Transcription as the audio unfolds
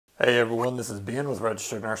Hey everyone, this is Ben with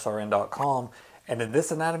RegisteredNurseRN.com, and in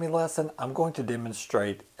this anatomy lesson I'm going to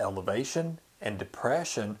demonstrate elevation and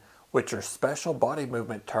depression, which are special body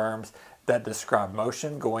movement terms that describe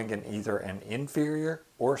motion going in either an inferior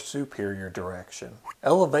or superior direction.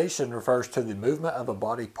 Elevation refers to the movement of a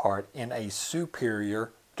body part in a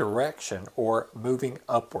superior direction or moving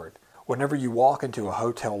upward. Whenever you walk into a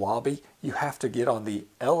hotel lobby, you have to get on the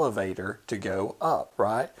elevator to go up,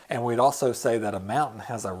 right? And we'd also say that a mountain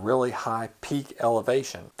has a really high peak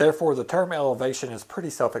elevation. Therefore, the term elevation is pretty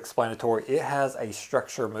self-explanatory. It has a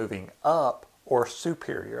structure moving up or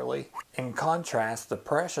superiorly. In contrast,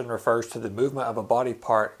 depression refers to the movement of a body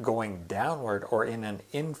part going downward or in an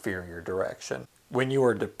inferior direction. When you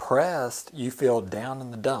are depressed, you feel down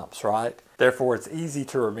in the dumps, right? Therefore, it's easy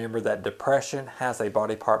to remember that depression has a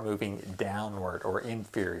body part moving downward or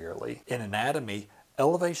inferiorly. In anatomy,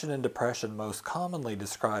 elevation and depression most commonly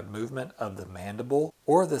describe movement of the mandible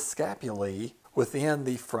or the scapulae within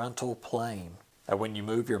the frontal plane. Now, when you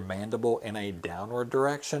move your mandible in a downward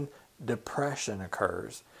direction, depression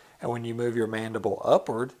occurs. And when you move your mandible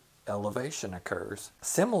upward, elevation occurs.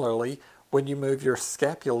 Similarly, when you move your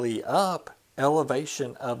scapulae up,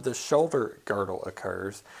 elevation of the shoulder girdle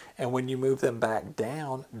occurs, and when you move them back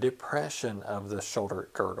down, depression of the shoulder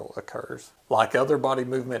girdle occurs. Like other body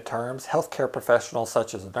movement terms, healthcare professionals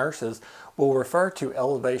such as nurses will refer to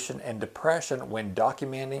elevation and depression when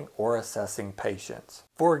documenting or assessing patients.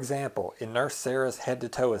 For example, in Nurse Sarah's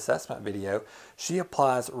head-to-toe assessment video, she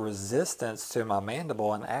applies resistance to my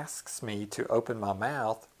mandible and asks me to open my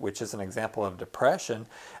mouth, which is an example of depression,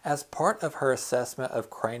 as part of her assessment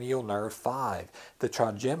of cranial nerve 5, the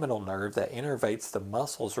trigeminal nerve that innervates the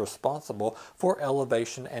muscles responsible for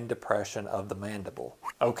elevation and depression of the mandible.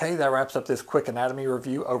 Okay, that wraps up this quick anatomy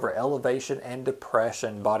review over elevation and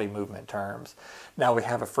depression body movement terms. Now we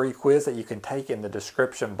have a free quiz that you can take in the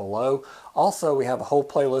description below. Also, we have a whole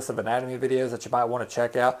playlist of anatomy videos that you might want to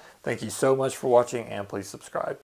check out. Thank you so much for watching, and please subscribe.